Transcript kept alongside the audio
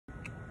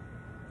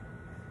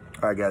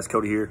All right, guys,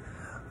 Cody here.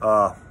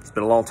 It's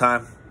been a long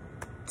time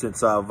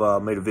since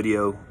I've made a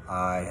video.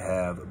 I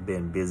have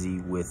been busy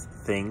with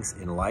things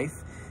in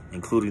life,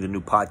 including the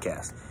new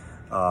podcast.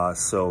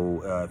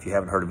 So if you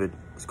haven't heard of it,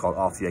 it's called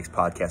Off the X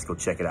Podcast. Go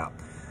check it out.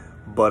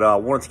 But I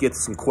wanted to get to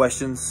some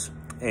questions.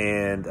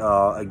 And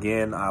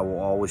again, I will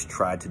always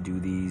try to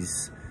do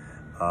these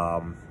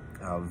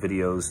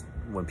videos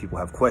when people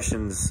have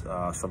questions.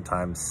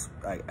 Sometimes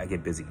I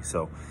get busy.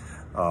 So,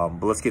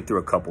 but let's get through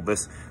a couple.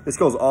 This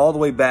goes all the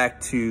way back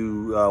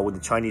to when the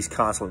Chinese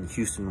consulate in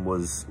Houston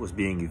was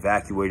being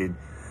evacuated,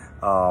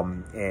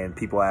 and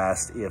people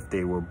asked if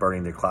they were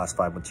burning their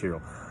classified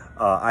material.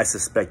 I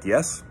suspect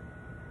yes.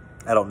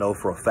 I don't know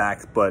for a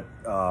fact, but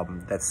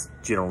that's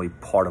generally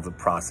part of the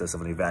process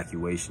of an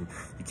evacuation.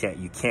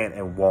 You can't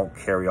and won't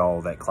carry all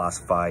of that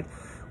classified,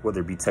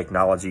 whether it be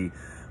technology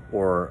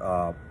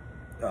or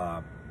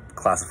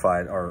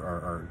classified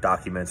or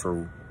documents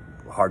or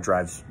hard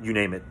drives, you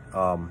name it.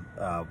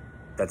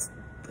 That's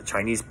the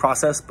Chinese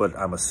process, but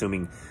I'm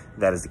assuming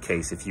that is the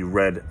case. If you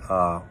read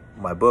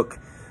my book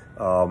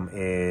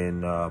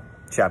in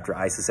chapter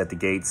ISIS at the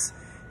Gates,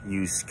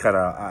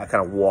 I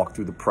kind of walk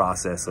through the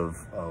process of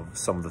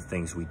some of the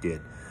things we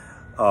did.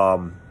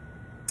 So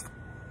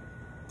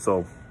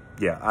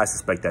yeah, I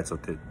suspect that's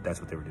what they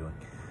were doing.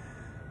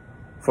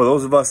 For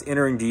those of us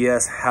entering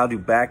DS, how do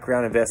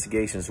background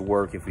investigations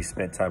work if we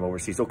spent time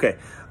overseas? Okay,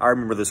 I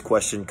remember this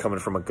question coming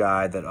from a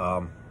guy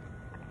that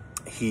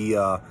he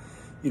filled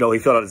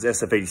out his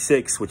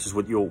SF-86, which is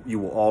what you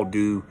will all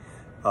do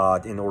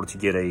in order to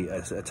get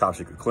a top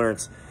secret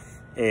clearance.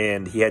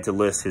 And he had to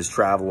list his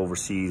travel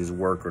overseas, his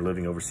work or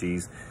living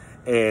overseas.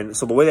 And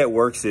so the way that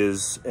works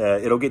is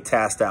it'll get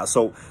tasked out.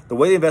 So the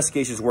way the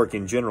investigations work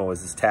in general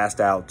is it's tasked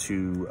out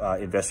to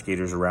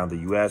investigators around the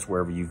U.S.,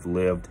 wherever you've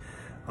lived.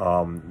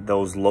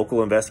 Those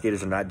local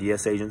investigators are not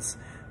DS agents,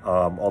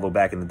 although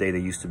back in the day they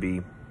used to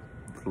be.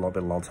 It's been a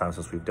long time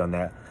since we've done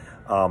that.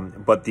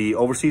 But the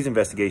overseas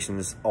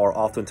investigations are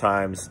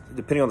oftentimes,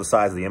 depending on the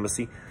size of the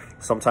embassy,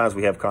 sometimes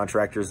we have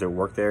contractors that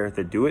work there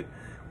that do it,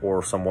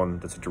 or someone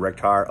that's a direct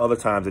hire. Other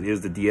times it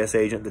is the DS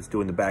agent that's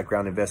doing the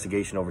background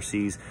investigation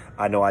overseas.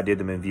 I know I did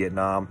them in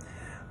Vietnam.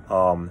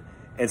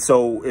 And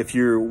so if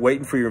you're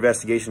waiting for your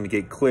investigation to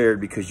get cleared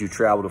because you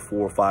travel to 4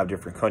 or 5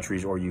 different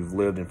countries, or you've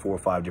lived in 4 or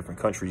 5 different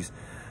countries,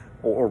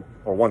 or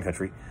one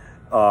country,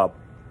 the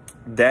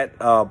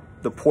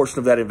portion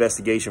of that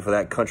investigation for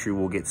that country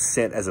will get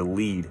sent as a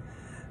lead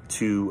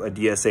to a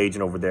DS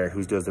agent over there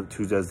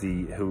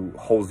who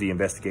holds the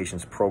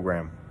investigations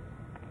program,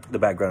 the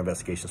background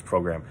investigations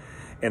program.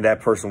 And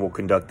that person will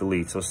conduct the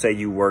lead. So say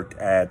you worked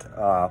at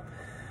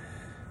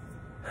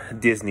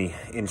Disney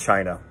in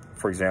China,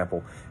 for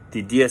example.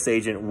 The DS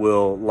agent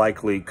will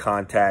likely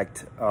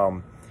contact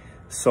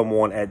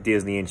someone at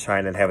Disney in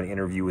China and have an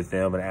interview with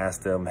them and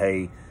ask them,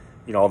 hey,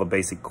 all the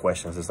basic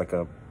questions. It's like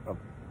a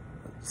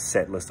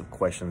set list of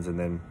questions, and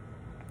then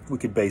we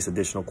could base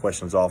additional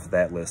questions off of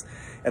that list.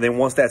 And then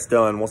once that's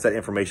done, once that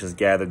information is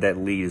gathered, that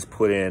lead is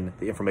put in,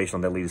 the information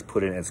on that lead is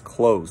put in and it's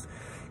closed.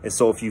 And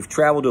so if you've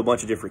traveled to a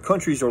bunch of different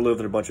countries or lived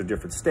in a bunch of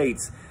different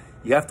states,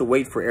 you have to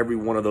wait for every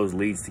one of those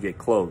leads to get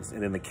closed.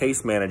 And then the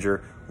case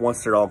manager,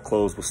 once they're all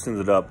closed, will send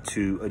it up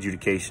to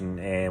adjudication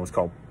and what's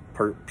called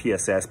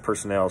PSS,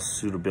 personnel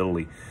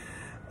suitability.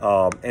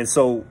 And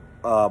so,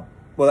 well,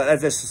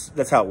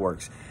 that's how it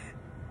works.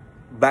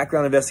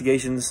 Background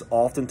investigations,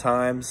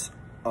 oftentimes,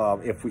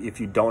 if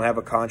you don't have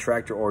a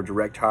contractor or a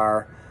direct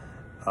hire,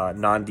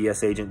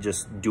 non-DS agent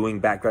just doing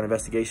background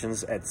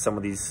investigations at some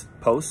of these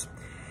posts,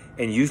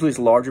 and usually it's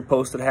larger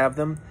posts that have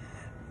them.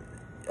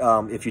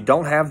 If you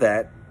don't have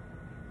that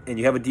and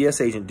you have a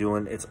DS agent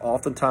doing, it's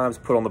oftentimes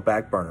put on the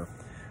back burner,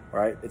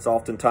 right? It's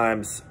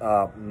oftentimes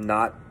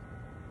not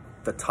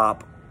the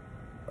top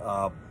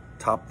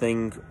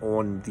thing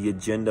on the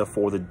agenda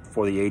for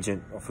the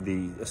agent or for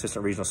the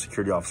assistant regional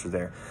security officer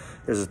there.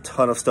 There's a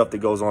ton of stuff that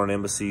goes on in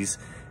embassies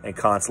and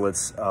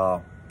consulates.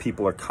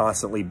 People are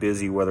constantly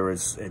busy, whether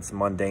it's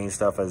mundane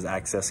stuff as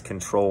access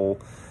control,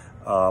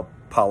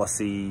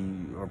 policy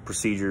or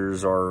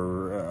procedures,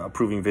 or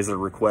approving visitor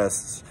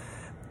requests,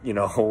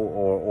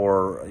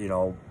 or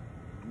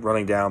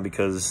running down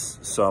because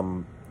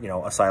some,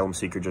 asylum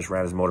seeker just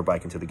ran his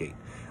motorbike into the gate.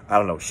 I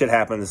don't know. Shit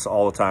happens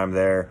all the time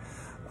there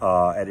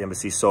at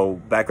embassies. So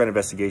background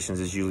investigations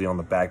is usually on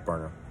the back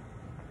burner.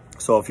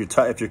 So if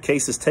your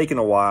case is taking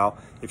a while,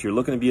 if you're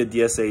looking to be a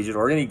DS agent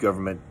or any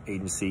government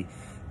agency,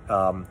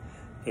 and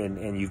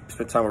you've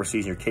spent time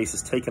overseas and your case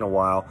is taking a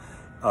while,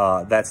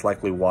 that's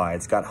likely why.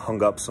 It's got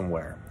hung up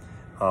somewhere.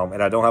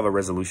 And I don't have a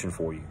resolution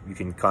for you. You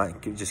can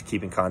just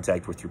keep in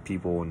contact with your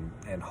people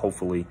and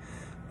hopefully,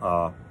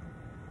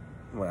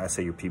 when I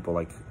say your people,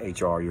 like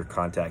HR, your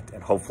contact,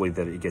 and hopefully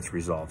that it gets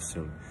resolved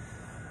soon.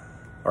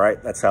 All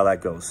right, that's how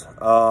that goes.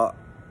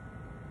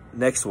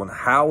 Next one,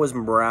 how is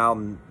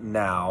morale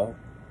now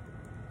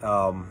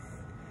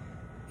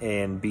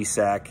in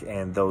BSAC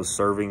and those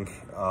serving?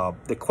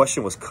 The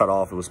question was cut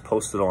off. It was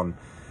posted on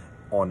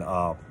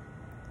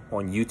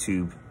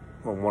YouTube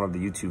on one of the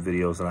YouTube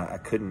videos, and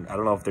I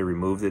don't know if they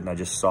removed it, and I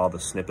just saw the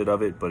snippet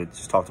of it, but it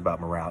just talked about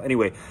morale.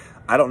 Anyway,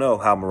 I don't know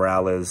how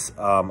morale is.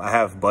 I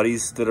have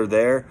buddies that are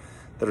there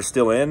that are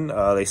still in.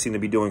 They seem to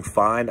be doing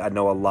fine. I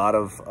know a lot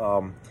of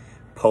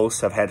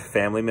posts have had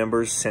family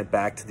members sent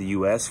back to the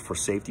U.S. for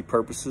safety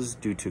purposes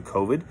due to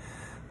COVID.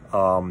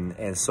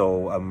 And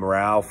so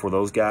morale for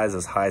those guys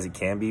as high as it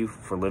can be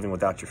for living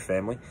without your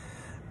family.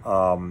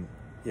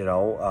 You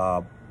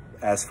know,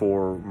 as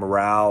for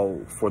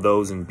morale for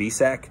those in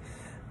BSAC,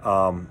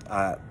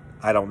 I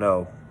don't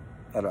know.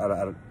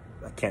 I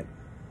can't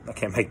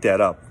make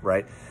that up,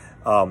 right?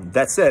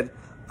 That said,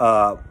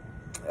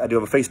 I do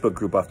have a Facebook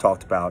group I've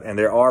talked about, and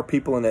there are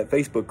people in that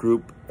Facebook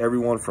group,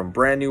 everyone from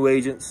brand new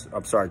agents,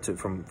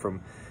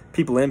 from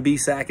people in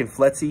BSAC and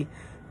FLETC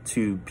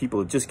to people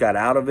who just got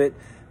out of it,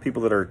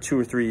 people that are 2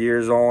 or 3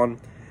 years on.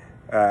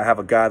 I have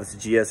a guy that's a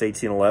GS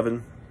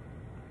 1811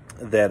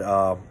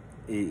 that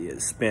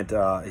he's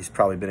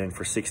probably been in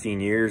for 16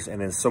 years,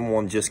 and then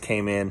someone just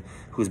came in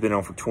who's been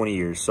on for 20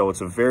 years. So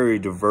it's a very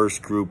diverse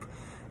group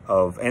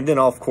of, and then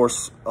of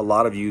course, a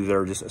lot of you that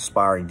are just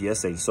aspiring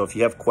DSA. So if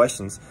you have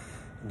questions,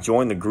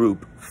 join the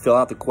group, fill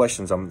out the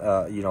questions.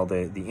 You know,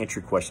 the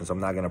entry questions.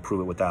 I'm not going to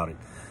prove it without it.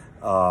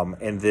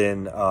 And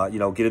then, you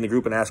know, get in the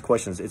group and ask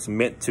questions. It's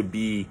meant to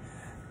be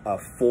a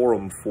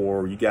forum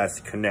for you guys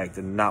to connect,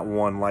 and not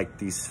one like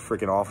these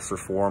freaking officer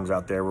forums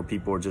out there where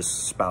people are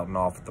just spouting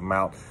off at the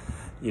mouth.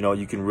 You know,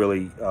 you can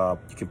really,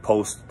 you can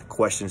post the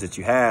questions that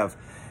you have,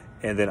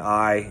 and then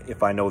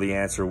if I know the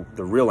answer,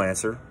 the real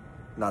answer,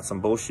 not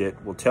some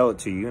bullshit, will tell it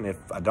to you. And if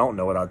I don't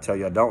know it, I'll tell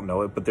you I don't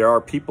know it. But there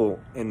are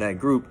people in that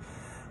group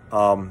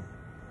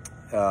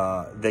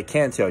that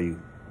can tell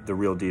you the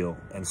real deal.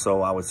 And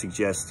so I would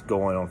suggest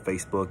going on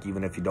Facebook,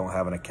 even if you don't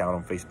have an account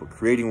on Facebook,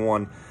 creating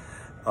one,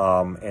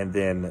 and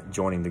then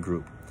joining the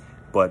group.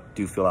 But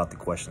do fill out the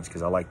questions,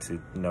 because I like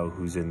to know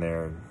who's in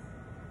there and,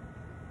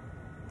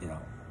 you know,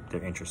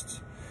 their interests.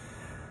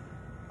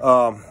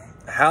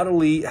 How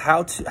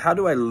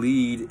do I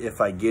lead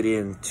if I get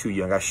in too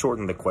young? I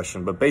shortened the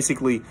question, but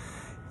basically,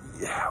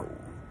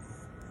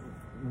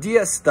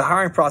 DS, the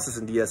hiring process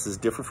in DS is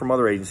different from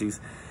other agencies,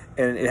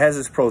 and it has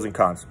its pros and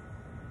cons.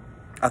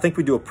 I think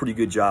we do a pretty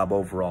good job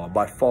overall.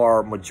 By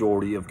far,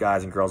 majority of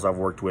guys and girls I've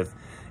worked with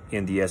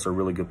in DS are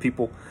really good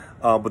people.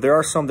 But there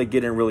are some that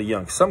get in really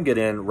young. Some get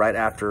in right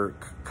after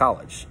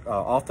college.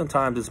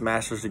 Oftentimes it's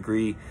master's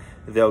degree.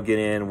 They'll get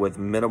in with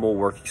minimal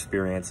work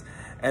experience.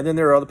 And then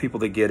there are other people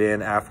that get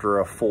in after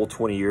a full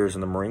 20 years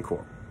in the Marine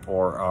Corps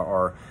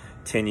or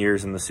 10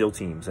 years in the SEAL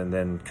teams, and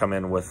then come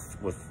in with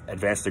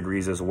advanced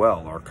degrees as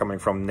well, or coming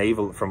from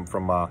Naval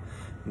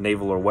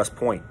or West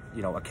Point,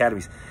 you know,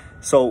 academies.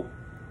 So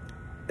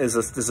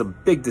there's a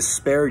big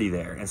disparity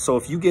there. And so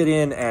if you get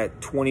in at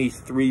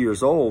 23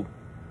 years old,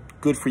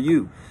 good for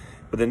you.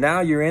 But then now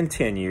you're in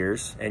 10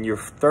 years and you're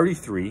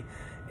 33,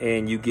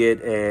 and you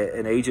get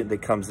an agent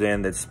that comes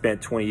in that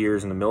spent 20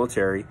 years in the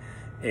military,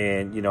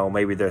 and, you know,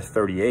 maybe they're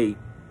 38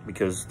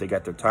 because they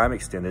got their time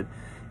extended,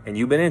 and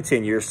you've been in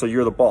 10 years, so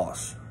you're the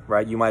boss,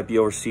 right? You might be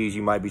overseas,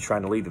 you might be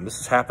trying to lead them.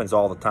 This happens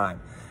all the time.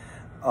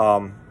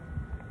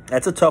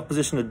 That's a tough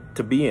position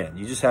to be in.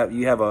 You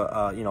have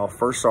a you know, a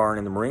first sergeant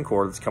in the Marine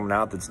Corps that's coming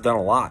out that's done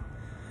a lot,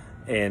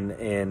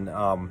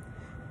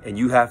 and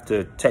you have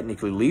to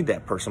technically lead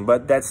that person.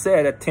 But that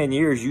said, at 10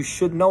 years, you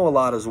should know a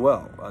lot as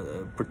well,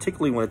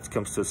 particularly when it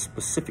comes to a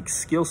specific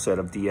skill set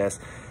of DS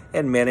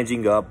and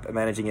managing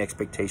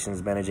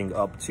expectations, managing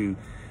up to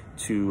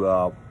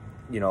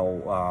you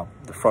know,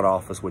 the front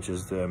office, which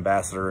is the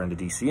ambassador and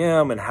the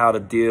DCM, and how to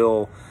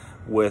deal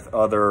with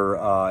other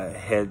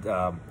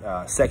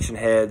section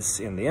heads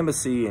in the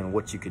embassy, and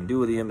what you can do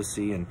with the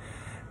embassy. And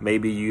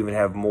maybe you even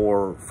have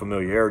more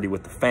familiarity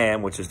with the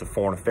FAM, which is the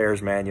Foreign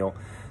Affairs Manual.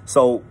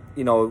 So,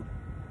 you know,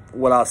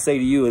 what I'll say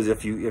to you is,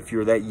 if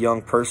you're that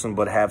young person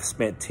but have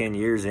spent 10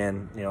 years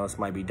in, you know, this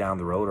might be down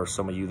the road, or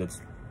some of you that's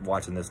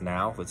watching this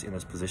now, that's in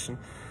this position,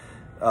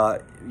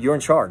 you're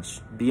in charge.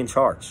 Be in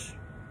charge.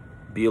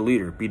 Be a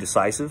leader. Be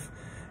decisive.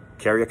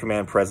 Carry a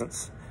command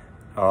presence.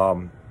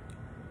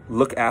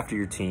 Look after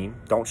your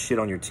team. Don't shit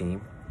on your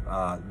team.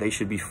 They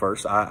should be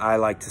first. I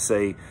like to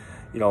say,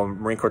 you know,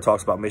 Marine Corps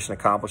talks about mission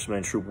accomplishment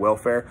and troop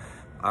welfare.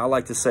 I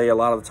like to say a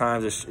lot of the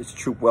times it's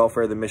troop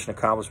welfare than mission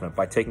accomplishment.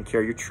 By taking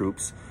care of your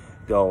troops,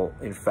 they'll,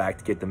 in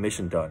fact, get the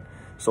mission done.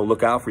 So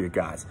look out for your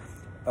guys.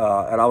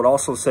 And I would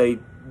also say,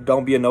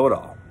 don't be a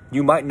know-it-all.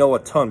 You might know a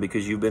ton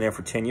because you've been in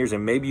for 10 years,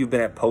 and maybe you've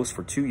been at post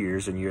for 2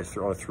 years and you're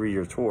on a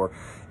 3-year tour,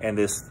 and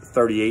this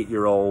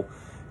 38-year-old,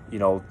 you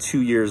know,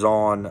 2 years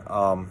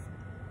on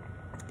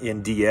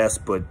in DS,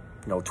 but,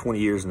 you know, 20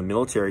 years in the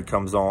military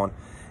comes on,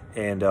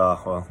 and,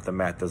 well, the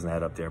math doesn't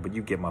add up there, but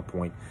you get my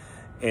point.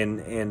 And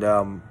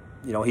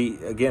you know,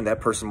 again, that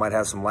person might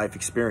have some life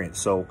experience.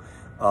 So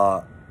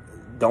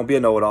don't be a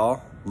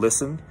know-it-all.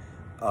 Listen,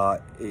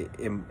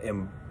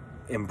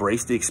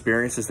 embrace the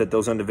experiences that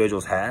those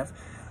individuals have.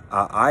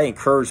 I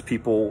encourage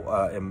people,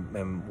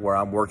 and where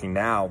I'm working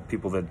now,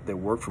 people that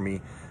work for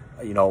me,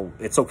 you know,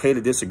 it's okay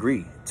to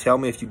disagree. Tell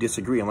me if you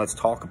disagree, and let's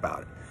talk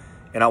about it.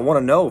 And I want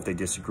to know if they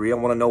disagree. I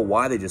want to know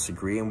why they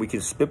disagree, and we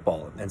can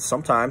spitball it. And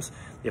sometimes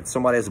if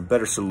somebody has a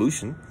better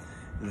solution,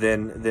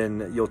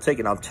 then you'll take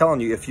it. And I'm telling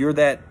you, if you're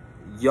that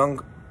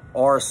young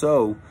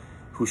RSO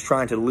who's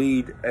trying to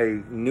lead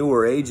a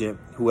newer agent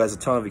who has a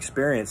ton of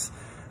experience,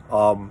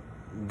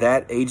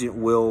 that agent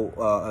will,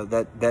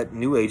 that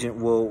new agent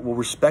will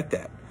respect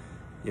that.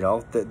 You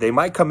know, they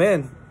might come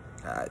in,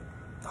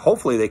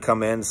 hopefully they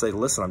come in and say,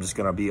 listen, I'm just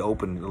going to be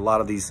open. A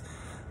lot of these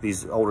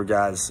older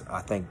guys,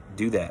 I think,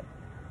 do that.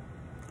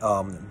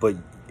 But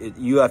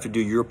you have to do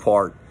your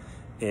part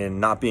in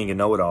not being a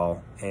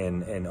know-it-all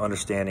and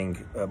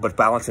understanding, but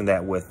balancing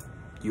that with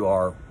you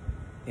are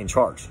in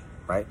charge,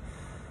 right?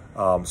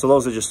 So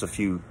those are just a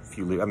few.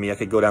 I mean, I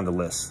could go down the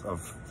list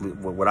of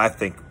what I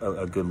think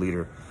a good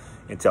leader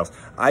entails.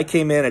 I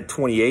came in at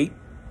 28.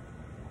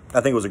 I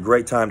think it was a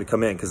great time to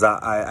come in because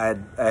I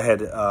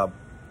had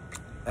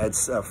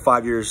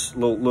 5 years, a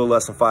little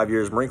less than 5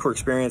 years Marine Corps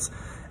experience.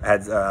 I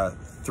had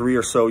 3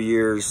 or so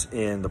years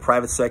in the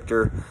private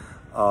sector.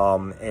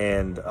 So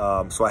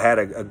I had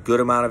a good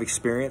amount of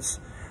experience.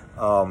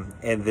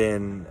 And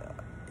then,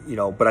 you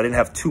know, but I didn't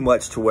have too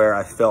much to where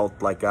I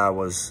felt like I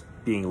was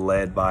being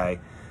led by,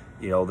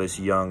 you know, this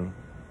young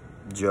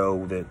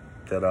Joe that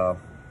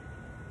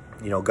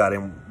you know, got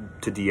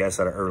into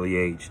DS at an early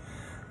age.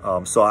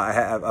 So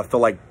I feel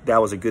like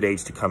that was a good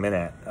age to come in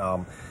at.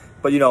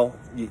 But, you know,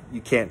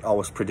 you can't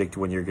always predict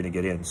when you're going to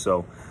get in.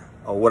 So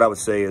what I would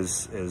say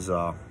is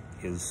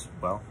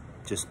well,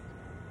 just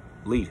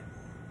lead.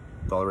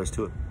 That's all there is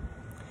to it.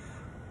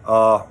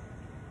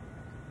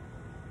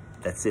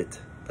 That's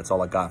it. That's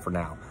all I got for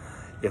now.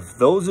 If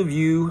those of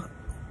you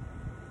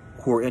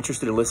who are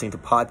interested in listening to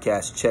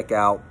podcasts, check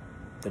out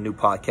the new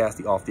podcast,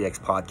 the Off the X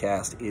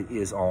podcast. It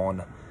is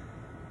on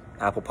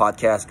Apple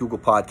Podcasts, Google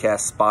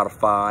Podcasts,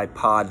 Spotify,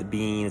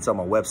 Podbean. It's on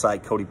my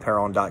website,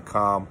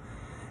 codyperron.com.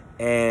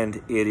 And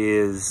it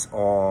is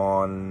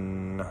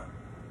on, I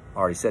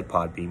already said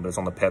Podbean, but it's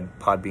on the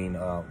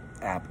Podbean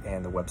app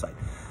and the website.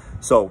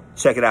 So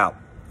check it out.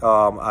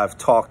 I've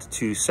talked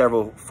to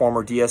several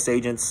former DS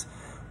agents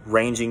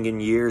ranging in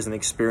years and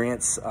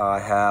experience. I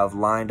have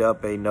lined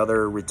up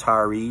another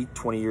retiree,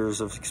 20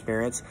 years of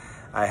experience.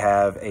 I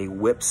have a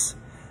WIPS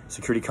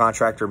security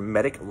contractor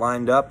medic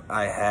lined up.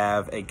 I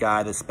have a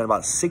guy that spent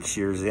about 6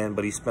 years in,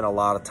 but he spent a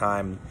lot of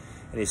time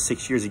in his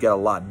 6 years. He got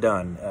a lot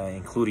done,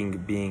 including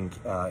being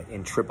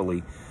in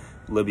Tripoli,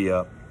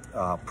 Libya,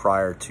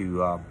 prior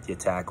to the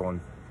attack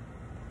on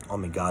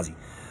Benghazi.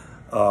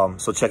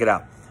 So check it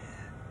out.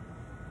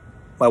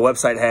 My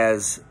website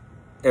has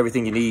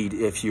everything you need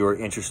if you're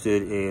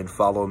interested in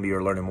following me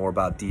or learning more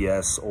about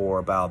DS or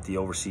about the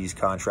overseas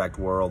contract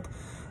world,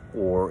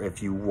 or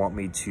if you want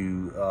me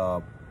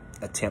to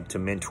attempt to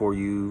mentor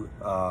you,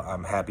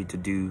 I'm happy to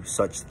do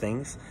such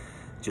things.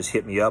 Just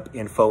hit me up,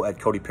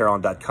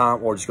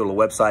 info@codyperron.com, or just go to the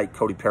website,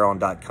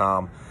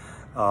 codyperron.com,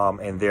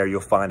 and there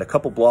you'll find a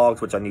couple blogs,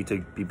 which I need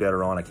to be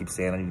better on. I keep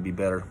saying I need to be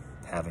better.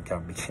 Haven't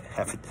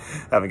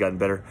gotten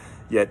better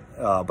yet,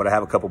 but I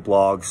have a couple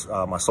blogs.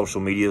 My social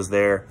media is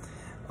there,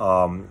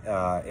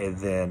 and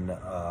then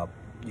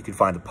you can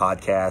find the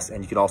podcast,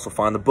 and you can also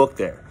find the book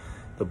there.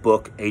 The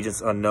book,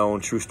 Agents Unknown,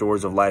 True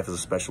Stories of Life as a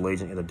Special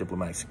Agent in the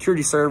Diplomatic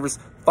Security Service,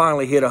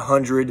 finally hit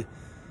 100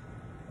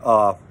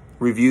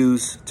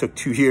 reviews. Took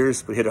 2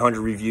 years, but hit 100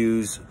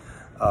 reviews.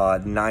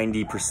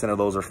 90% of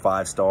those are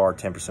 5-star,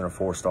 10% are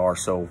 4-star.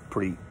 So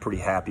pretty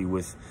happy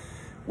with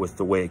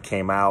the way it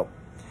came out.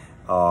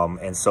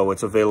 And so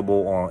it's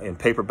available in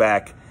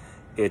paperback.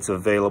 It's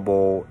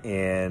available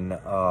in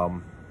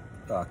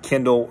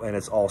Kindle, and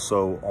it's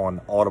also on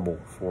Audible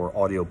for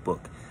audiobook.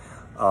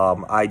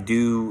 I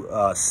do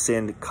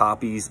send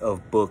copies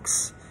of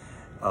books,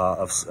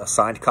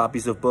 signed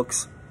copies of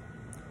books.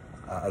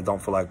 I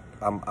don't feel like,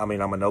 I'm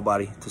a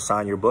nobody to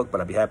sign your book, but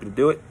I'd be happy to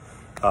do it.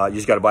 You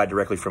just got to buy it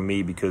directly from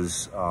me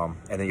because, and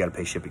then you got to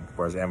pay shipping.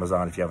 Whereas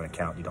Amazon, if you have an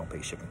account, you don't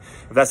pay shipping.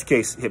 If that's the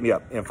case, hit me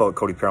up,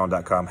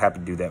 info@codyperron.com. Happy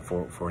to do that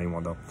for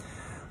anyone though.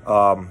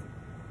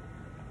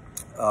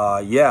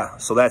 Yeah,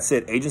 so that's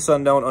it. Agents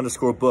Unknown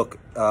 _book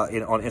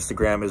on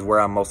Instagram is where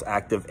I'm most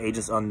active.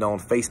 Agents Unknown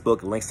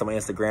Facebook, links to my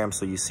Instagram,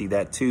 so you see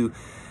that too.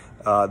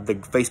 The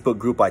Facebook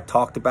group I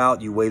talked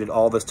about, you waited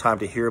all this time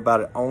to hear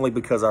about it only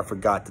because I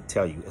forgot to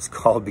tell you. It's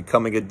called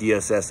Becoming a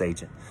DSS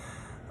Agent.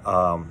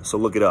 So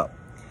look it up.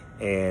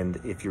 And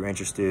if you're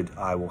interested,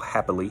 I will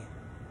happily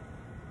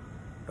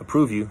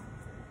approve you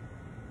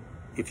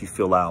if you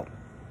fill out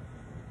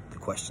the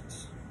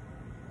questions.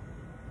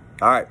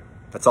 All right,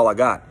 that's all I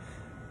got.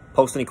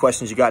 Post any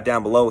questions you got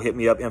down below. Hit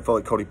me up,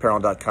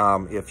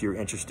 info@codyperron.com if you're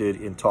interested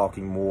in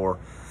talking more,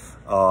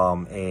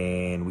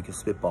 and we can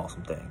spitball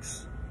some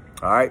things.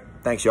 All right,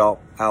 thanks, y'all.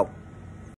 Out.